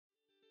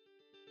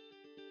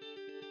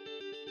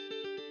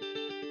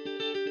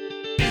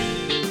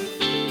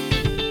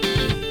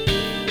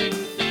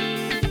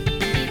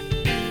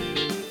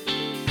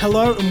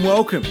Hello and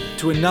welcome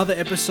to another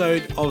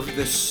episode of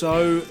the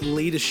So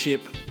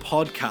Leadership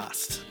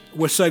Podcast.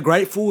 We're so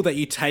grateful that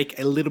you take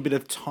a little bit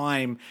of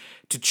time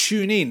to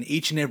tune in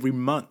each and every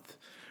month.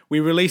 We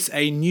release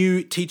a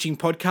new teaching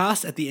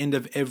podcast at the end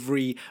of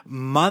every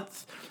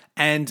month,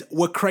 and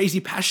we're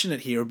crazy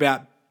passionate here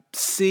about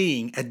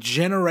seeing a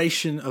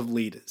generation of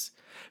leaders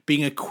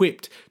being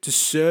equipped to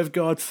serve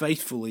God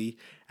faithfully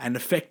and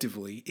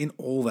effectively in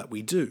all that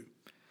we do.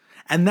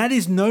 And that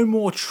is no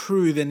more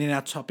true than in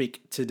our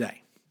topic today.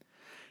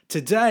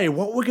 Today,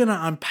 what we're going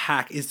to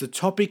unpack is the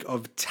topic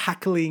of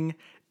tackling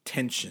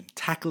tension.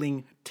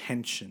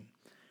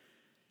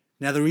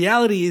 Now, the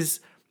reality is,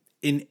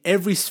 in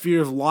every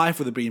sphere of life,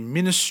 whether it be in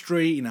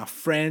ministry, in our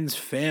friends,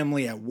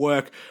 family, at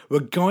work, we're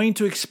going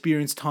to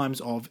experience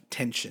times of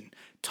tension,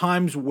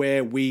 times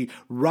where we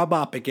rub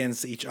up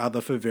against each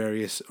other for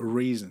various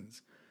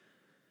reasons.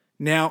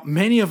 Now,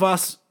 many of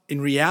us,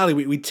 in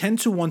reality, we tend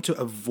to want to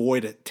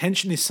avoid it.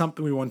 Tension is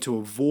something we want to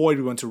avoid,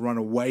 we want to run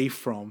away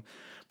from.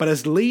 But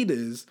as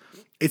leaders,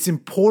 it's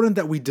important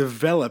that we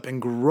develop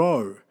and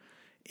grow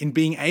in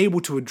being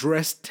able to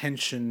address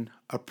tension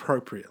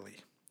appropriately.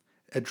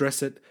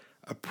 Address it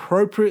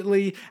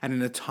appropriately and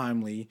in a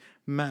timely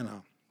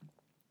manner.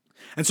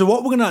 And so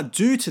what we're going to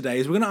do today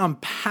is we're going to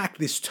unpack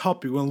this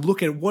topic. We're going to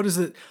look at what does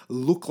it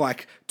look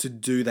like to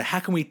do that. How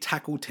can we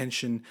tackle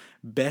tension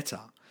better?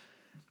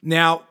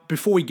 Now,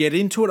 before we get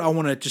into it, I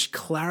want to just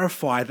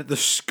clarify that the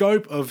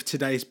scope of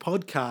today's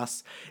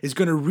podcast is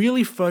going to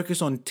really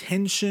focus on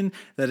tension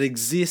that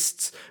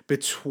exists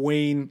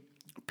between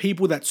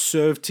people that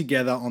serve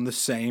together on the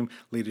same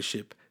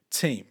leadership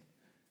team.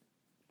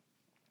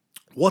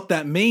 What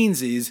that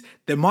means is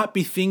there might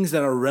be things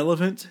that are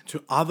relevant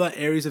to other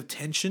areas of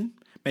tension,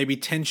 maybe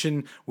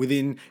tension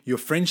within your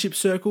friendship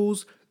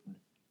circles,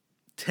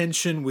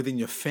 tension within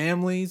your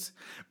families.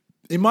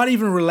 It might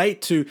even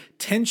relate to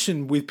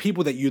tension with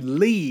people that you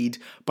lead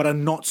but are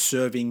not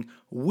serving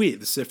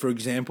with. So, for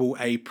example,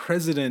 a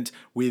president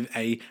with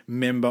a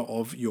member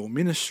of your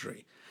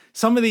ministry.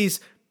 Some of these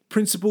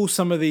principles,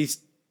 some of these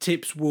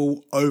tips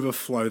will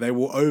overflow, they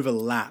will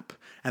overlap,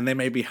 and they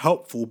may be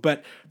helpful.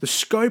 But the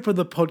scope of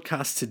the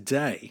podcast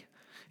today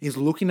is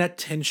looking at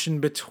tension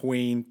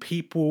between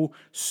people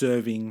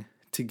serving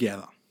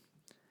together.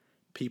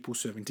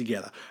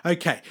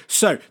 Okay,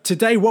 so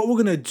today what we're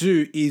going to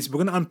do is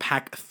we're going to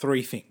unpack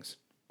three things.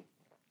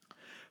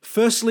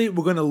 Firstly,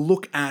 we're going to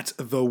look at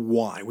the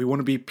why. We want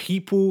to be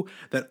people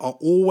that are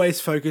always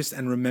focused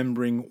and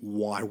remembering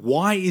why.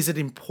 Why is it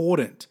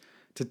important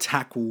to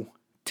tackle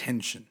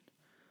tension?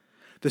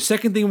 The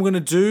second thing we're going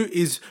to do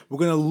is we're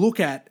going to look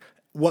at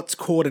what's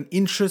called an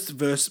interest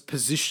versus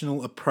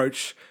positional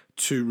approach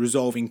to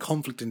resolving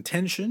conflict and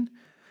tension.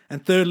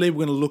 And thirdly,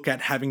 we're going to look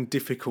at having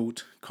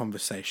difficult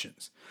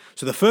conversations.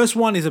 So the first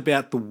one is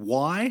about the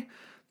why.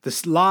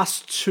 This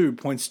last 2,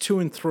 points 2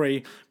 and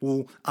 3,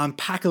 will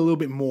unpack a little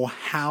bit more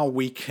how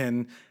we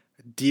can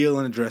deal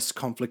and address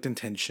conflict and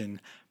tension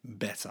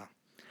better.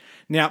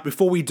 Now,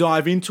 before we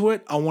dive into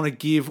it, I want to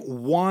give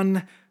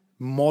one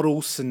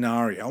model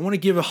scenario. I want to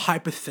give a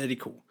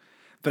hypothetical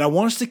that I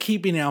want us to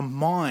keep in our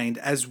mind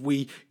as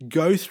we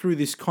go through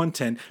this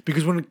content,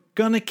 because we're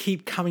going to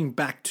keep coming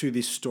back to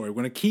this story.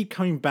 We're going to keep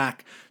coming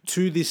back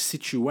to this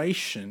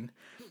situation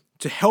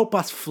to help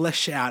us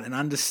flesh out and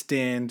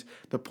understand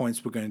the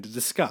points we're going to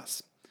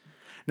discuss.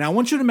 Now, I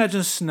want you to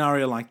imagine a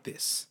scenario like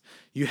this.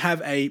 You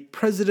have a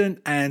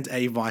president and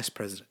a vice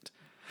president.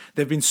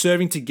 They've been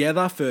serving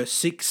together for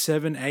 6,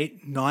 7,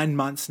 8, 9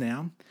 months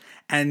now,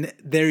 and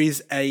there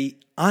is an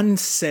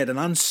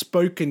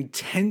unspoken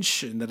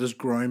tension that has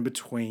grown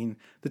between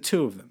the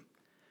two of them.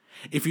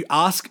 If you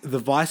ask the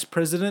vice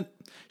president,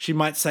 she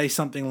might say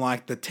something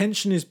like, the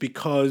tension is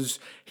because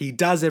he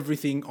does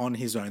everything on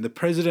his own. The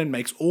president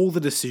makes all the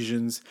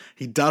decisions.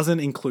 He doesn't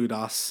include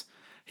us.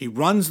 He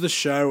runs the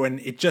show, and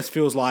it just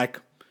feels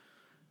like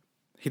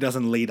he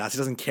doesn't lead us. He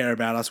doesn't care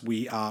about us.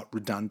 We are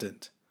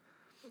redundant.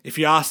 If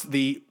you ask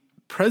the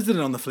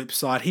president on the flip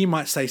side, he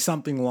might say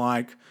something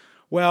like,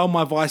 well,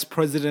 my vice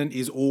president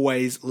is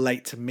always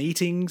late to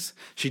meetings.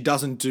 She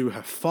doesn't do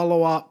her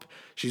follow-up.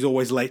 She's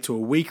always late to a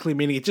weekly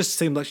meeting. It just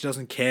seems like she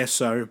doesn't care,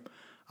 so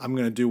I'm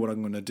going to do what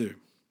I'm going to do.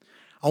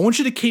 I want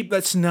you to keep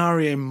that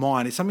scenario in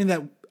mind. It's something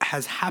that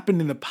has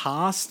happened in the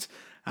past.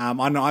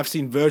 I know I've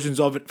seen versions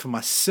of it for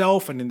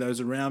myself and in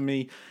those around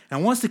me. And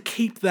I want us to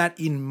keep that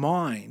in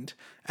mind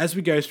as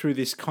we go through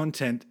this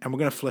content, and we're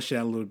going to flesh it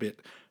out a little bit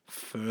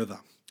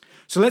further.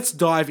 So let's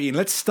dive in.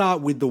 Let's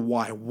start with the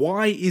why.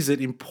 Why is it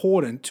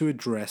important to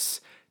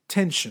address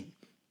tension?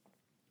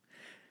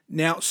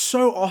 Now,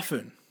 so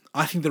often,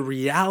 I think the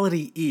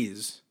reality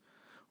is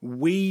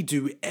we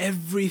do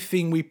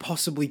everything we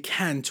possibly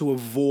can to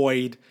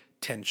avoid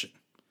tension.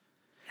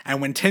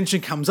 And when tension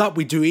comes up,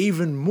 we do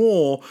even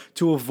more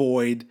to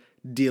avoid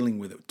dealing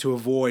with it, to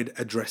avoid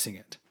addressing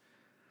it.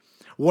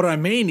 What I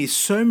mean is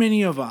so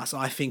many of us,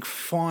 I think,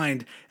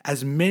 find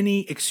as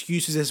many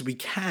excuses as we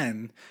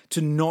can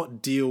to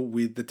not deal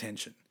with the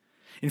tension.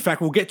 In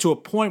fact, we'll get to a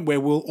point where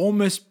we'll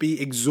almost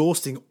be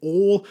exhausting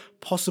all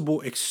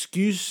possible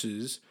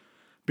excuses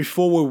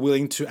before we're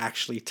willing to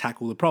actually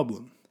tackle the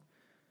problem.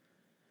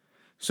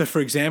 So for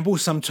example,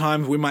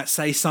 sometimes we might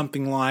say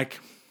something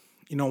like,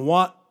 you know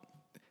what?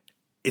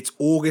 It's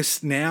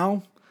August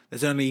now.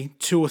 There's only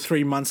 2 or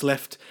 3 months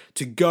left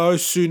to go.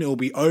 Soon it will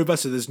be over,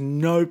 so there's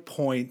no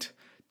point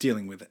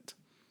dealing with it.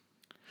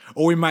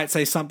 Or we might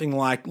say something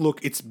like,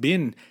 look, it's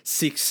been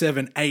 6,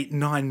 7, 8,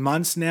 9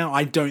 months now.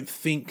 I don't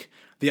think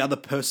the other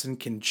person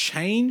can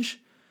change,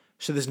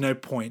 so there's no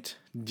point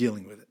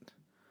dealing with it.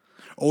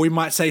 Or we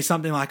might say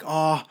something like,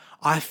 oh,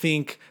 I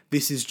think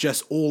this is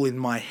just all in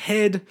my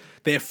head,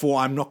 therefore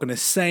I'm not going to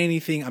say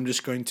anything, I'm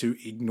just going to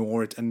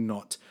ignore it and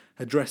not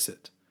address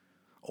it.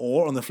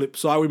 Or on the flip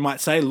side, we might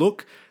say,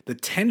 look, the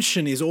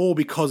tension is all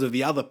because of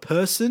the other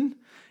person.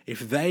 If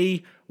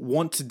they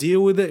want to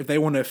deal with it, if they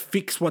want to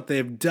fix what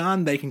they've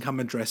done, they can come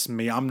address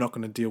me. I'm not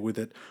going to deal with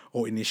it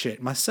or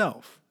initiate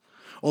myself.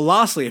 Or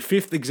lastly, a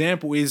fifth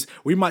example is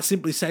we might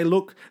simply say,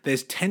 look,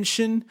 there's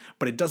tension,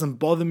 but it doesn't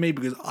bother me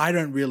because I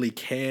don't really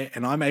care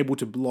and I'm able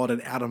to blot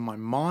it out of my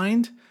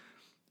mind.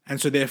 And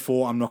so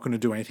therefore, I'm not going to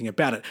do anything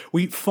about it.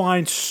 We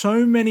find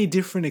so many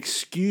different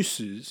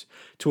excuses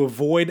to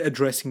avoid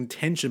addressing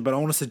tension, but I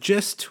want to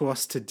suggest to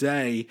us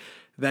today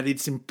that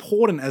it's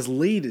important as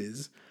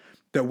leaders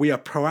that we are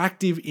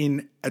proactive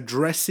in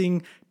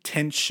addressing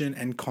tension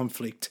and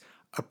conflict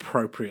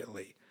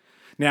appropriately.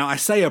 Now, I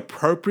say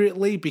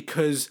appropriately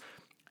because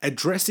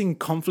addressing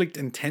conflict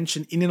and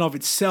tension in and of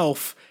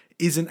itself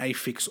isn't a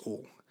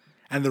fix-all.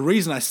 And the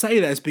reason I say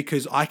that is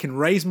because I can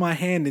raise my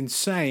hand in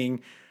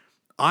saying,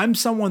 I'm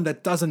someone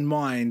that doesn't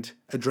mind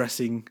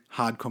addressing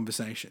hard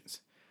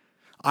conversations.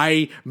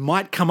 I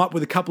might come up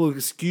with a couple of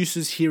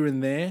excuses here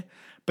and there,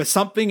 but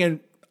something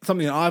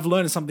that I've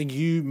learned and something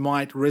you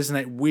might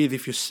resonate with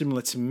if you're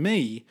similar to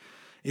me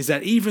is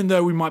that even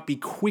though we might be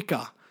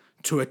quicker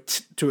to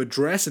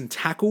address and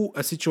tackle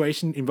a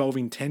situation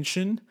involving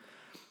tension,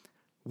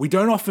 we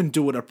don't often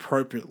do it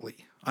appropriately.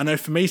 I know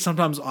for me,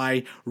 sometimes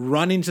I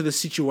run into the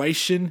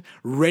situation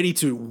ready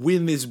to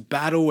win this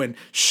battle and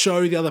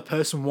show the other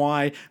person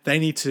why they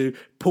need to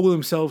pull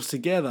themselves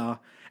together,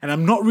 and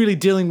I'm not really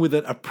dealing with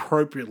it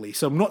appropriately.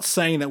 So I'm not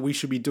saying that we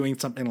should be doing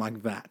something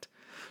like that.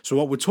 So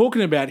what we're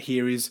talking about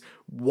here is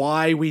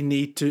why we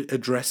need to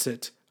address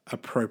it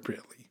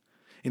appropriately,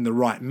 in the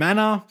right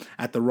manner,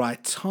 at the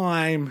right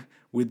time,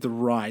 with the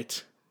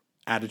right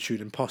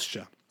attitude and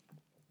posture.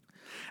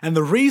 And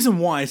the reason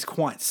why is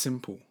quite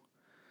simple.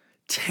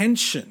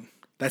 Tension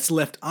that's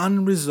left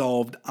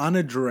unresolved,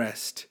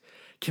 unaddressed,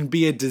 can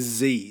be a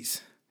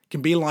disease. It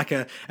can be like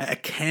a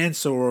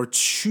cancer or a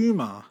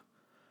tumor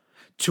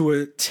to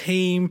a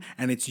team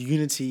and its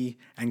unity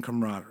and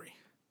camaraderie.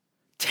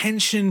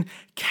 Tension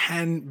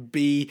can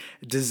be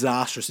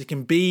disastrous. It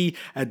can be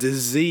a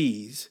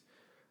disease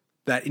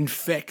that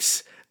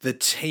infects the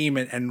team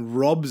and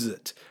robs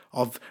it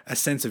of a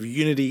sense of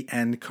unity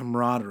and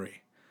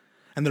camaraderie.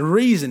 And the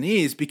reason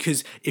is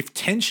because if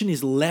tension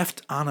is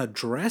left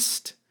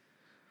unaddressed,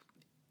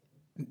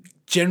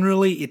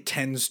 generally it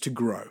tends to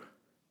grow.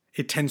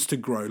 It tends to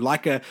grow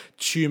like a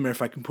tumor,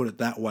 if I can put it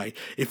that way.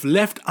 If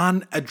left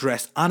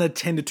unaddressed,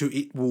 unattended to,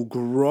 it will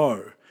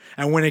grow.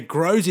 And when it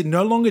grows, it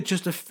no longer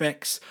just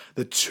affects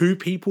the two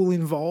people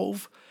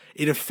involved,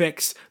 it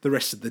affects the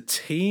rest of the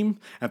team.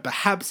 And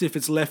perhaps if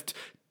it's left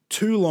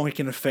too long, it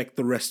can affect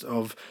the rest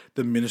of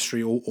the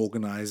ministry or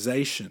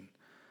organization.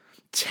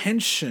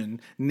 Tension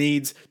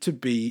needs to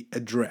be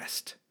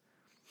addressed.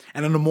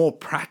 And on a more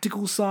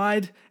practical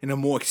side, in a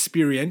more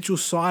experiential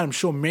side, I'm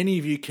sure many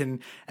of you can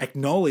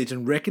acknowledge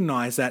and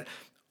recognize that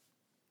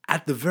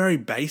at the very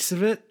base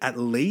of it, at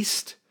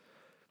least,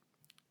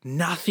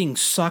 nothing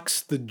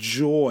sucks the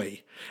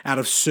joy out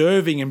of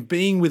serving and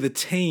being with a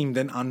team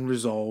than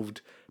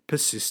unresolved,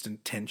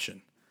 persistent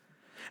tension.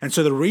 And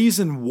so the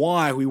reason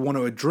why we want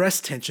to address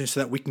tension is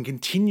so that we can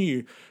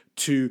continue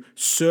to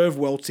serve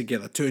well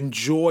together, to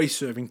enjoy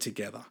serving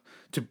together,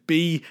 to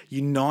be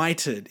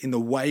united in the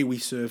way we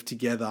serve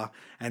together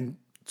and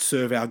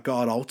serve our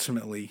God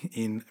ultimately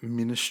in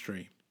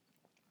ministry.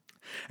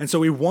 And so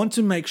we want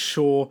to make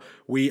sure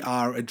we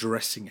are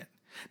addressing it.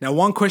 Now,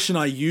 one question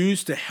I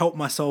use to help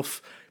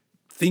myself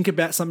think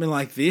about something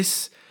like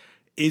this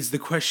is the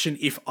question,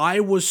 if I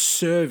was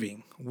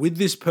serving with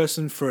this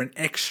person for an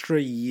extra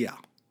year,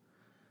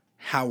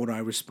 how would I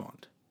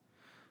respond?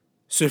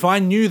 So if I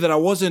knew that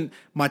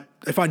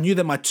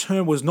my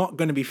term was not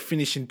going to be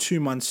finished in 2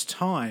 months'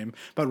 time,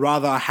 but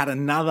rather I had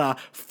another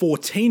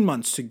 14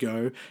 months to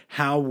go,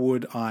 how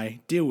would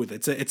I deal with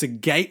it? It's a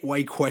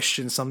gateway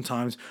question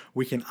sometimes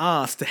we can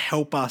ask to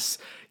help us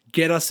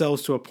get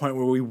ourselves to a point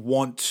where we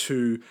want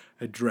to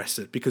address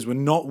it, because we're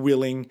not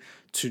willing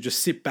to just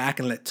sit back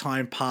and let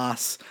time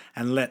pass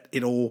and let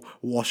it all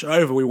wash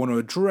over. We want to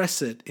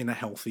address it in a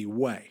healthy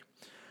way.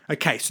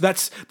 Okay, so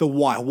that's the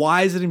why.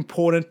 Why is it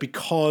important?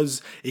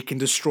 Because it can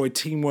destroy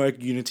teamwork,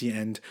 unity,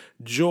 and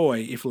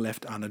joy if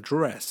left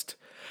unaddressed.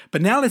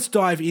 But now let's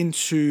dive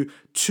into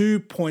 2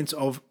 points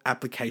of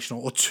application,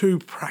 or 2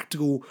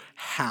 practical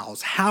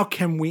hows. How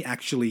can we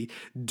actually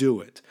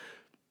do it?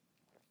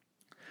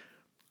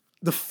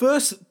 The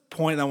first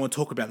point I want to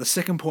talk about, the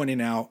second point in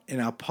our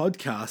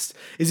podcast,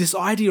 is this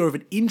idea of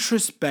an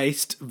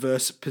interest-based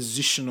versus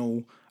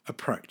positional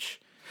approach.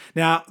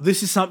 Now,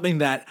 this is something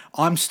that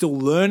I'm still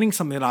learning,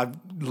 something that I've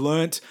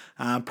learnt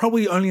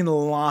probably only in the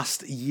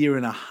last year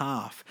and a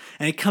half.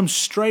 And it comes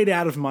straight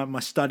out of my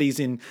studies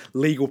in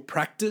legal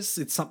practice.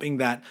 It's something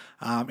that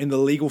in the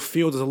legal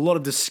field there's a lot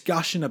of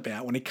discussion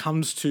about when it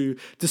comes to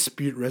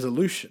dispute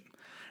resolution.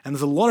 And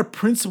there's a lot of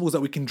principles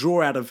that we can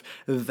draw out of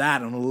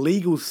that on a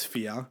legal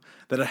sphere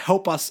that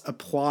help us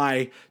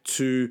apply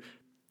to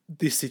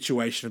this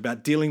situation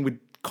about dealing with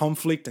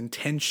conflict and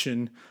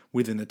tension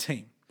within a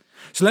team.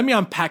 So let me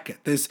unpack it.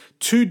 There's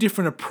two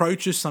different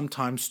approaches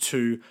sometimes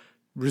to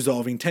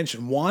resolving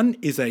tension. One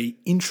is a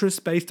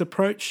interest-based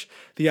approach.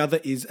 The other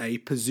is a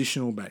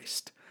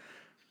positional-based.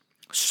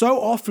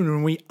 So often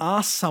when we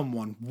ask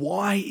someone,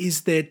 why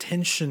is there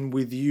tension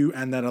with you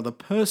and that other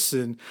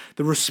person?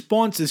 The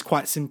response is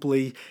quite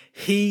simply,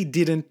 he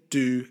didn't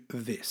do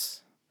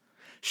this.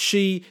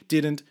 She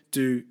didn't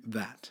do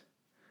that.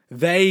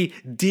 They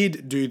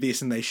did do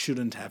this and they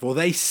shouldn't have. Or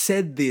they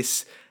said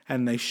this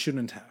and they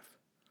shouldn't have.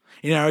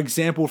 In our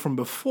example from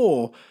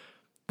before,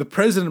 the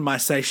president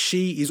might say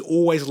she is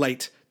always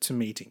late to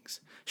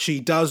meetings. She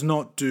does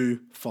not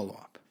do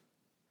follow-up.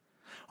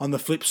 On the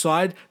flip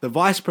side, the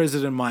vice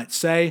president might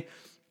say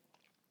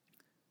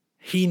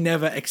he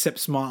never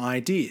accepts my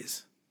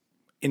ideas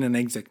in an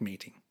exec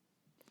meeting.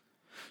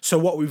 So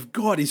what we've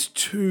got is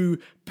two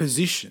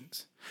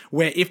positions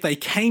where if they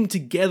came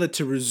together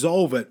to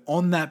resolve it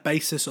on that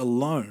basis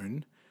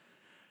alone,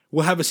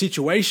 we'll have a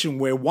situation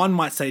where one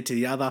might say to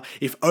the other,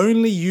 if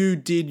only you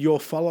did your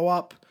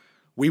follow-up,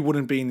 we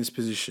wouldn't be in this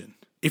position.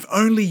 If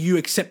only you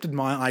accepted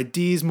my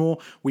ideas more,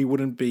 we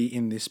wouldn't be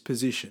in this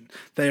position.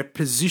 They are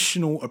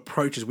positional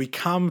approaches. We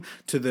come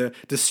to the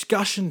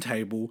discussion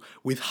table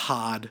with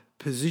hard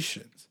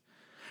positions.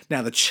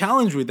 Now, the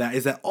challenge with that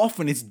is that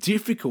often it's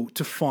difficult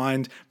to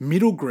find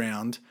middle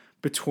ground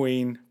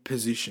between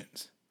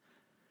positions.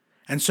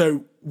 And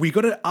so we've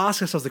got to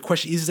ask ourselves the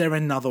question, is there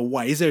another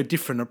way? Is there a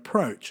different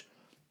approach?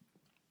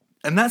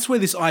 And that's where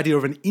this idea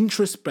of an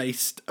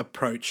interest-based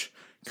approach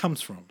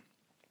comes from.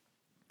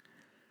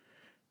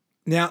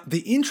 Now, the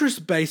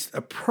interest-based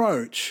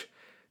approach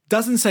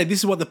doesn't say this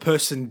is what the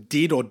person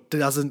did or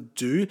doesn't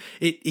do.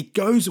 It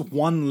goes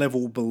one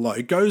level below.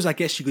 It goes, I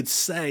guess you could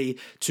say,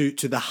 to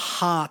the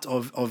heart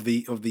of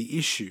the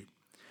issue.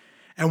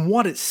 And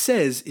what it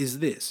says is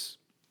this.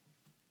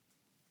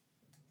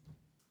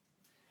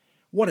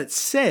 What it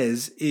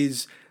says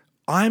is,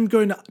 I'm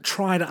going to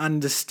try to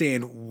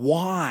understand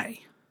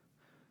why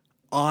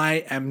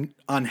I am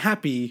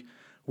unhappy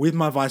with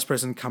my vice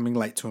president coming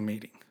late to a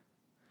meeting.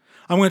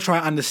 I'm going to try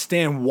to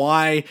understand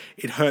why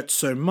it hurts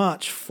so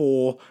much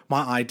for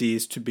my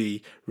ideas to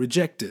be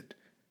rejected.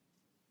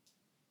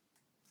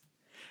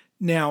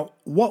 Now,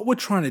 what we're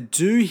trying to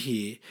do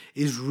here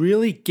is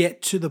really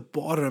get to the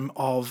bottom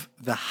of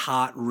the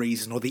heart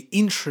reason or the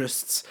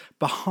interests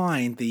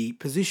behind the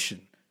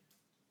position.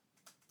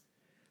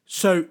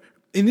 So,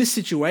 in this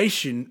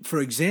situation, for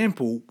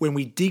example, when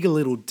we dig a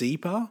little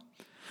deeper,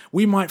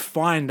 we might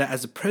find that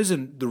as a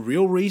president, the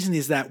real reason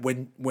is that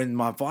when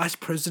my vice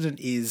president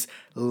is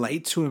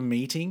late to a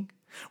meeting,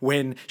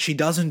 when she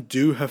doesn't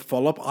do her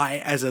follow-up,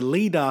 as a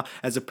leader,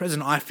 as a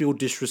president, I feel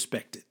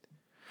disrespected.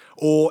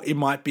 Or it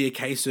might be a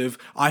case of,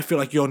 I feel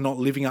like you're not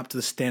living up to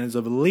the standards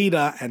of a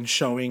leader and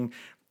showing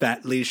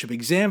that leadership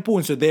example,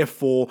 and so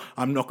therefore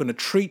I'm not going to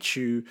treat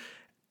you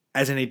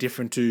as any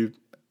different to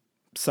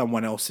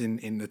someone else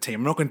in the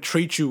team. I'm not going to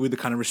treat you with the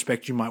kind of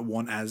respect you might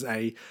want as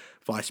a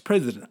vice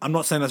president. I'm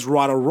not saying that's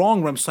right or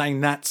wrong, but I'm saying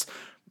that's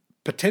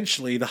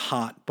potentially the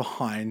heart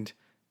behind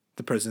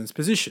the president's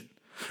position.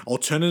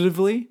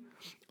 Alternatively,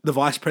 the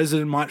vice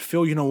president might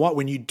feel, you know what,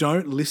 when you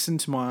don't listen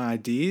to my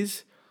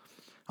ideas,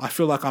 I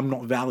feel like I'm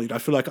not valued. I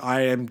feel like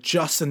I am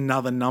just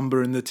another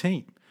number in the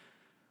team,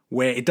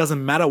 where it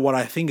doesn't matter what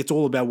I think, it's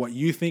all about what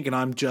you think, and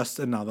I'm just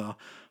another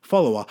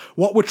follower.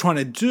 What we're trying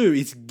to do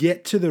is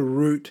get to the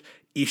root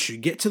issue,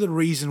 get to the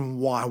reason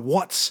why.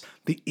 What's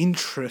the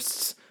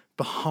interests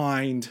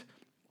behind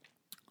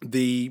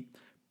the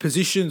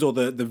positions or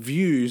the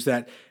views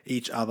that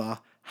each other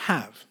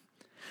have?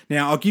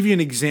 Now, I'll give you an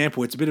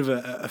example. It's a bit of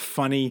a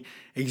funny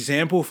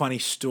example, funny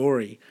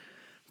story.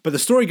 But the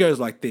story goes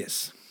like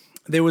this.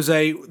 There was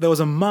a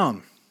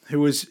mum who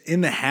was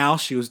in the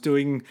house. She was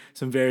doing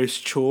some various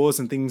chores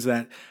and things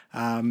that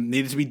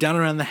needed to be done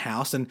around the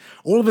house. And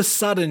all of a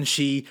sudden,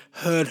 she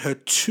heard her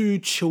two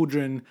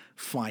children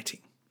fighting.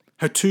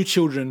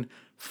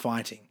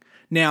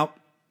 Now,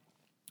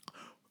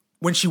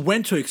 when she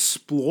went to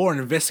explore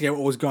and investigate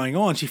what was going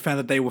on, she found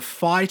that they were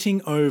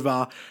fighting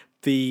over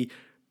the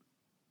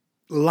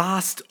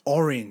last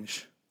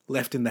orange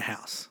left in the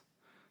house.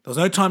 There was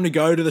no time to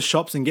go to the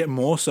shops and get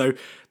more, so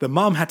the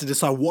mum had to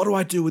decide, what do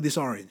I do with this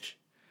orange?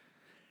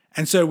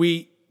 And so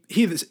we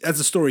hear this, as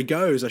the story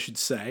goes, I should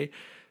say,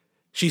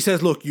 she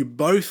says, look, you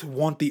both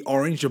want the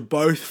orange, you're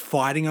both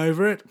fighting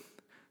over it.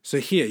 So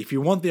here, if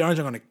you want the orange,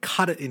 I'm going to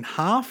cut it in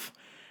half,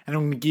 and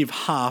I'm going to give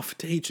half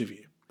to each of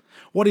you.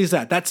 What is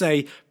that? That's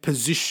a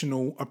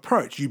positional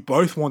approach. You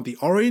both want the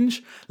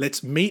orange.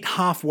 Let's meet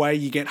halfway.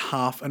 You get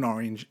half an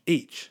orange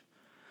each.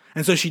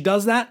 And so she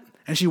does that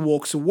and she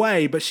walks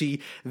away, but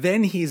she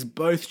then hears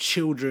both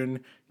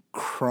children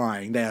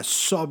crying. They are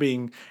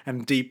sobbing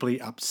and deeply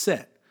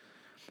upset.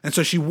 And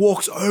so she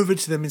walks over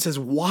to them and says,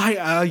 "Why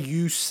are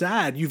you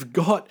sad? You've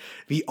got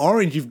the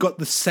orange. You've got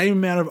the same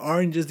amount of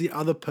orange as the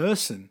other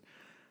person."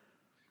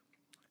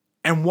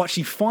 And what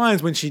she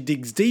finds when she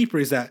digs deeper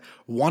is that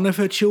one of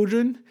her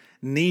children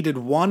needed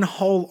one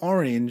whole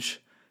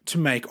orange to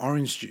make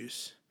orange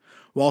juice,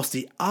 whilst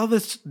the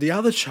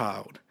other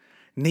child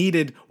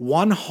needed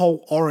one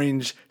whole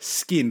orange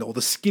skin, or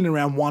the skin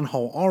around one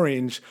whole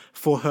orange,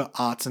 for her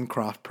arts and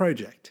craft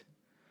project.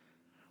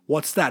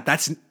 What's that?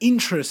 That's an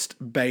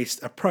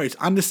interest-based approach,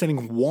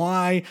 understanding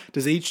why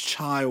does each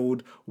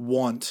child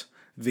want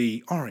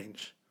the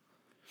orange.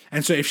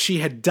 And so if she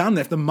had done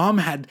that, if the mum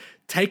had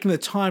taken the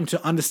time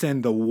to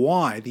understand the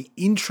why, the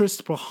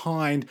interest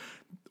behind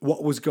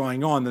what was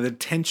going on, the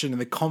tension and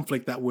the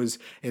conflict that was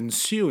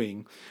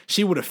ensuing,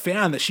 she would have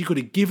found that she could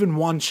have given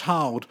one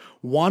child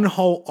one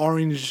whole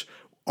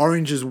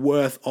orange's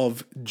worth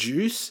of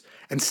juice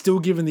and still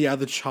given the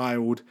other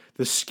child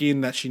the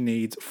skin that she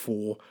needs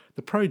for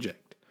the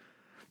project.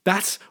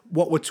 That's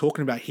what we're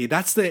talking about here.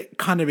 That's the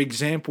kind of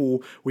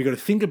example we got to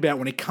think about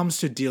when it comes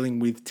to dealing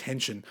with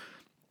tension.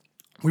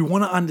 We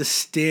want to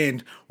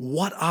understand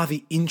what are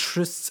the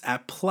interests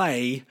at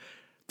play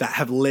that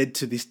have led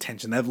to this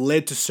tension, that have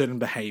led to certain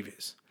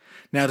behaviors.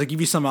 Now, to give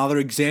you some other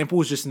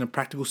examples, just in a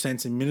practical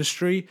sense in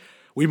ministry,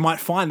 we might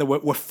find that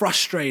we're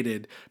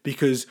frustrated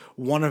because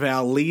one of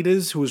our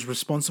leaders who is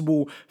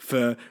responsible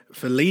for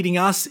leading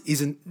us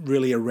isn't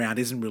really around,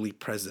 isn't really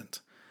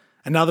present.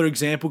 Another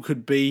example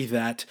could be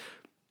that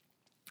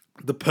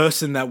the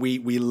person that we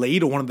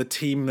lead, or one of the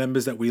team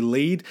members that we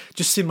lead,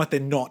 just seem like they're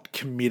not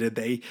committed.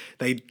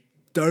 They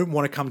don't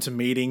want to come to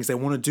meetings. They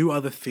want to do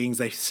other things.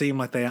 They seem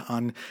like they are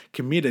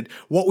uncommitted.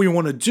 What we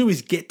want to do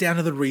is get down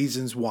to the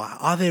reasons why.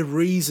 Are there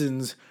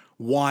reasons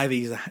why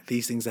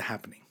these things are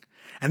happening?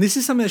 And this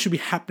is something that should be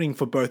happening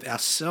for both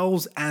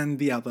ourselves and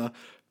the other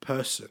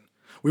person.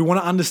 We want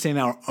to understand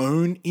our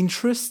own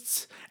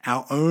interests,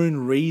 our own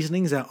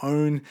reasonings, our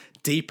own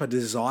deeper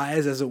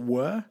desires, as it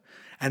were.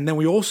 And then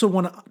we also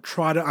want to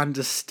try to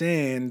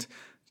understand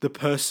the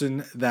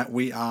person that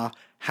we are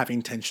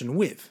having tension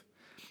with.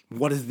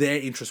 What is their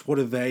interest? What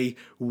do they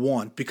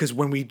want? Because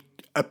when we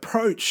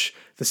approach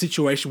the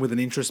situation with an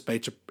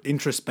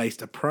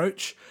interest-based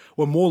approach,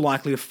 we're more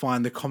likely to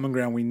find the common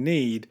ground we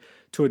need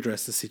to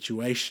address the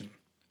situation.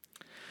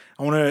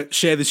 I want to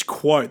share this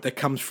quote that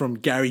comes from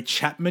Gary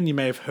Chapman. You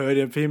may have heard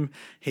of him.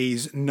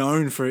 He's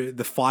known for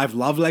the 5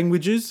 love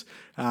languages,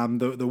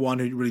 the one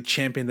who really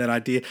championed that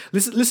idea.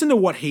 Listen to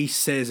what he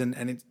says, and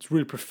it's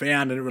really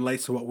profound, and it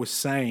relates to what we're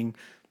saying.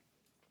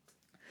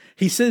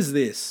 He says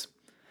this.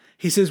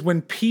 He says,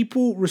 when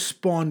people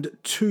respond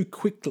too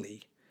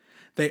quickly,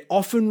 they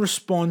often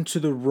respond to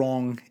the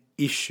wrong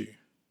issue.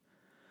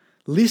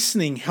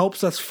 Listening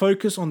helps us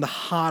focus on the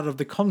heart of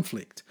the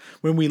conflict.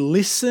 When we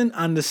listen,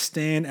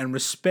 understand, and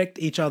respect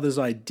each other's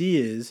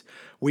ideas,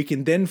 we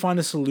can then find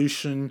a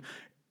solution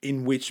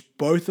in which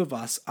both of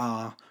us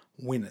are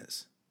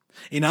winners.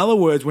 In other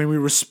words, when we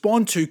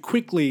respond too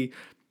quickly,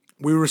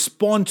 we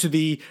respond to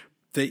the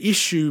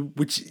issue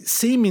which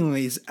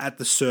seemingly is at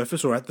the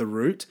surface or at the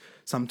root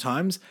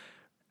sometimes,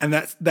 and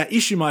that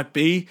issue might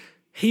be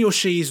he or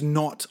she is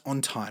not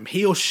on time.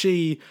 He or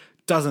she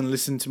doesn't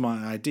listen to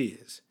my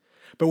ideas.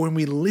 But when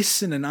we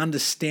listen and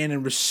understand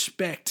and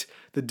respect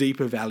the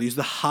deeper values,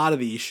 the heart of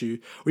the issue,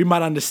 we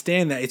might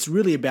understand that it's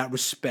really about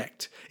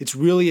respect. It's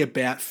really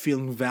about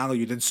feeling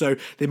valued. And so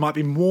there might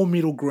be more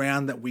middle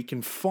ground that we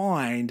can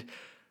find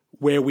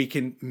where we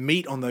can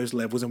meet on those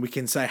levels, and we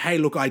can say, hey,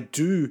 look, I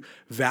do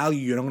value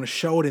you, and I'm going to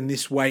show it in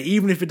this way,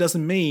 even if it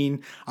doesn't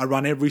mean I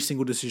run every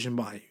single decision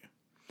by you.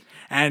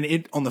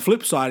 And on the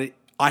flip side,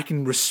 I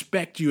can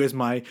respect you as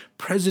my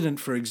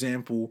president, for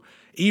example.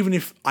 Even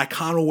if I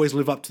can't always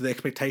live up to the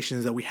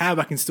expectations that we have,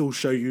 I can still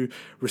show you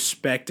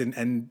respect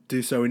and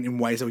do so in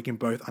ways that we can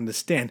both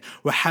understand.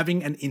 We're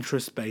having an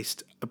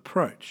interest-based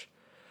approach.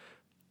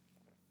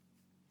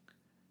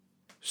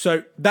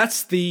 So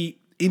that's the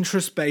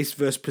interest-based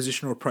versus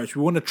positional approach.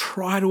 We want to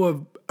try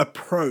to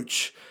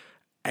approach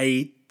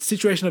a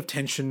situation of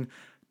tension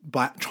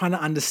by trying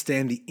to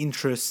understand the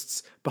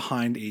interests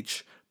behind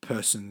each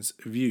person's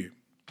view.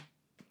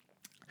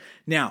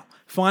 Now,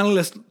 finally,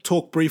 let's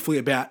talk briefly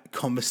about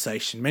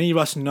conversation. Many of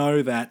us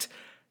know that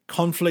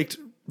conflict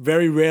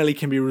very rarely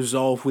can be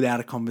resolved without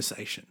a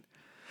conversation.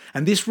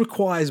 And this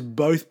requires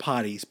both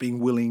parties being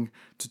willing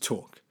to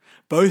talk.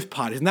 Both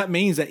parties. And that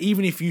means that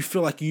even if you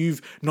feel like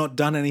you've not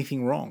done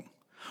anything wrong,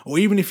 or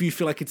even if you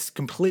feel like it's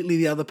completely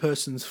the other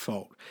person's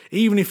fault,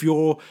 even if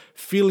you're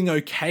feeling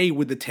okay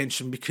with the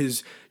tension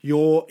because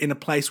you're in a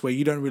place where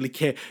you don't really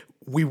care,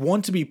 we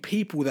want to be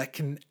people that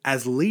can,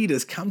 as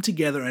leaders, come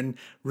together and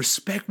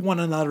respect one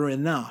another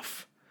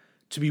enough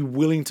to be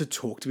willing to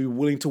talk, to be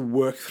willing to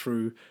work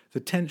through the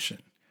tension.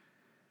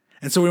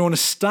 And so we want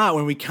to start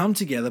when we come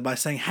together by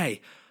saying, hey,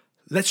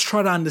 let's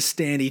try to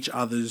understand each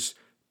other's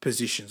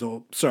positions,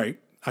 or sorry,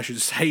 I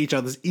should say each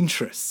other's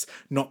interests,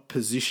 not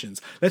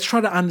positions. Let's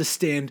try to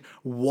understand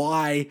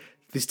why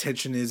this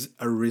tension is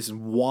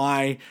arisen,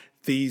 why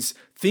these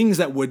things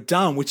that were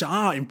done, which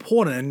are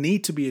important and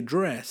need to be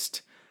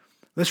addressed,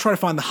 let's try to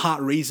find the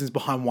heart reasons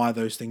behind why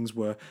those things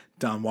were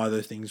done, why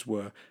those things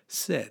were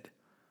said.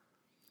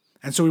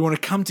 And so we want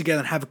to come together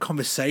and have a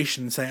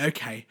conversation and say,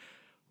 okay,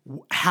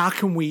 how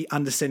can we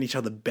understand each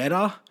other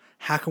better?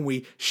 How can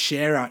we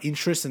share our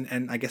interests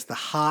and I guess the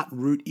heart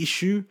root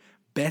issue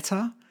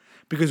better?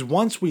 Because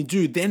once we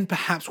do, then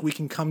perhaps we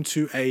can come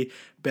to a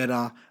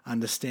better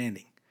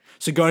understanding.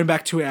 So going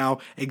back to our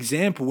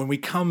example, when we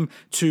come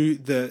to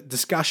the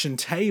discussion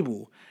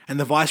table and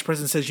the vice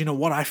president says, you know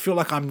what, I feel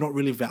like I'm not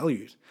really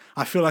valued.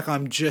 I feel like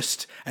I'm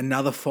just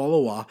another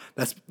follower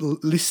that's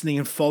listening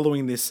and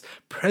following this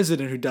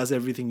president who does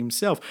everything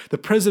himself. The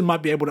president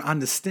might be able to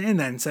understand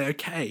that and say,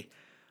 okay,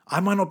 I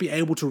might not be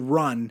able to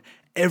run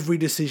every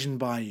decision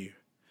by you,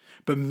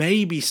 but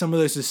maybe some of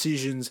those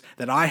decisions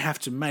that I have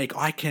to make,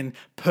 I can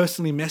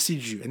personally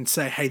message you and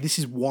say, hey, this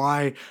is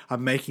why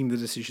I'm making the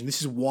decision.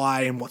 This is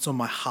why and what's on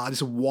my heart. This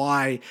is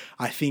why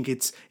I think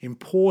it's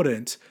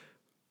important.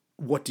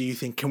 What do you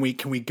think? Can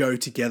we go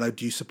together?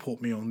 Do you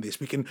support me on this?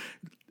 We can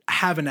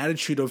have an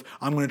attitude of,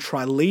 I'm going to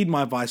try lead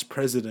my vice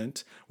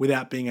president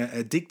without being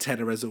a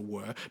dictator, as it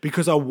were,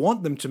 because I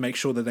want them to make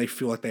sure that they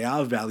feel like they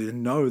are valued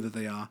and know that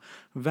they are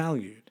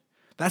valued.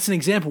 That's an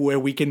example where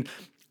we can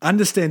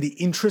understand the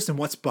interest and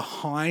what's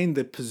behind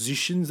the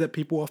positions that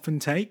people often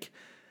take,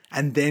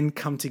 and then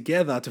come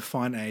together to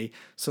find a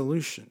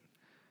solution.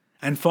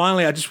 And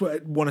finally, I just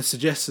want to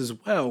suggest as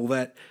well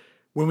that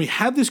when we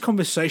have this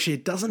conversation,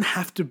 it doesn't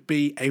have to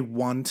be a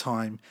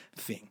one-time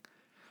thing.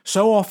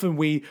 So often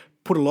we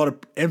put a lot of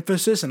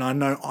emphasis, and I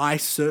know I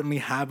certainly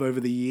have over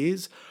the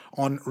years,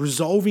 on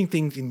resolving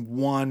things in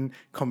one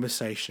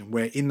conversation,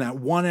 where in that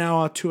 1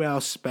 hour, 2 hour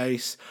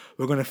space,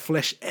 we're going to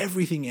flesh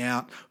everything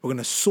out, we're going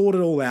to sort it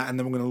all out, and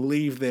then we're going to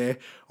leave there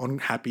on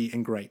happy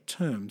and great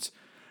terms.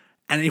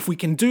 And if we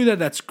can do that,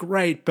 that's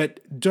great, but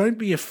don't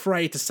be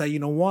afraid to say, you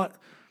know what,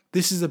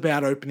 this is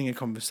about opening a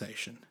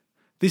conversation.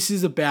 This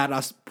is about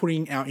us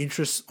putting our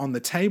interests on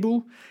the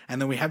table,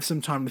 and then we have some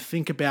time to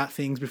think about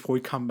things before we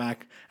come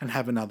back and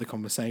have another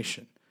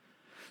conversation.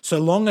 So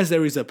long as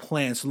there is a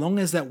plan, so long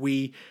as that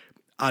we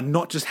are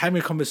not just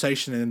having a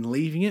conversation and then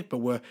leaving it, but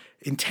we're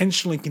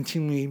intentionally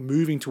continually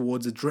moving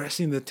towards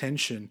addressing the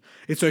tension,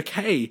 it's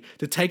okay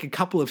to take a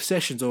couple of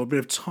sessions or a bit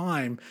of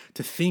time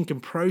to think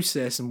and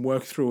process and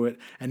work through it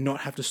and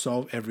not have to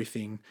solve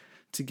everything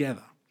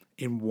together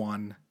in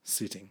one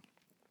sitting.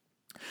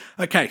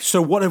 Okay, so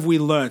what have we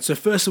learned? So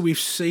firstly, we've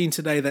seen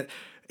today that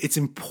it's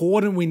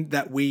important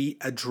that we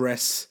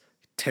address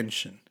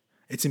tension.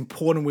 It's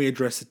important we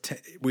address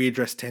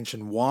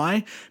tension.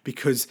 Why?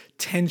 Because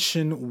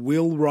tension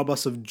will rob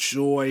us of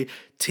joy,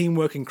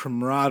 teamwork, and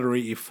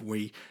camaraderie if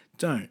we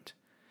don't.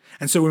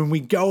 And so when we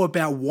go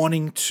about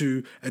wanting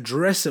to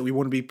address it, we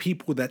want to be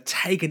people that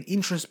take an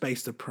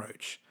interest-based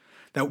approach,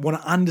 that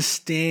want to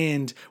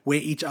understand where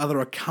each other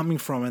are coming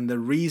from and the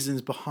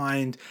reasons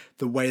behind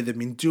the way they've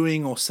been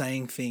doing or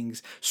saying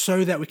things,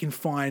 so that we can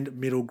find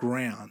middle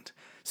ground.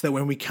 So that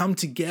when we come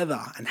together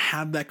and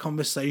have that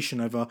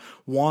conversation over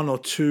 1 or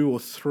 2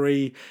 or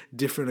 3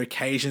 different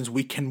occasions,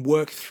 we can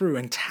work through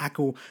and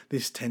tackle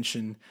this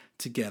tension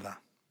together.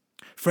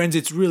 Friends,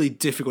 it's really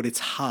difficult. It's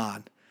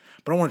hard.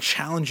 But I want to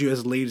challenge you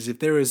as leaders, if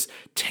there is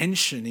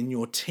tension in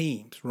your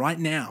teams right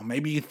now,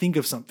 maybe you think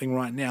of something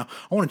right now,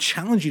 I want to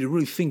challenge you to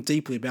really think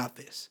deeply about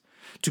this,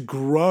 to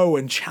grow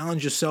and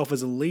challenge yourself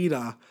as a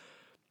leader,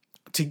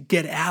 to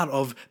get out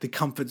of the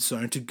comfort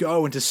zone, to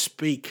go and to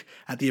speak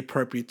at the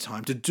appropriate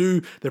time, to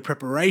do the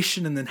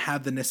preparation and then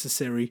have the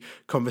necessary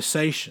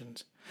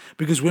conversations.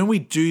 Because when we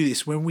do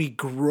this, when we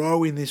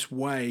grow in this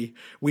way,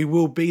 we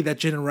will be that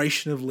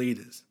generation of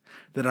leaders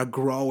that are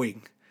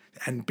growing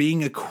and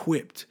being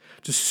equipped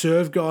to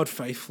serve God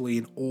faithfully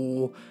in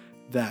all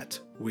that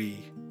we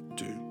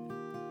do.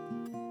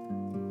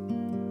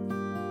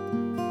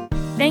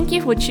 Thank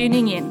you for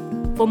tuning in.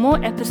 For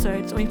more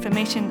episodes or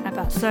information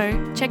about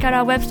SOW, check out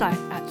our website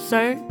at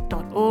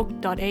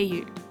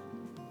sow.org.au.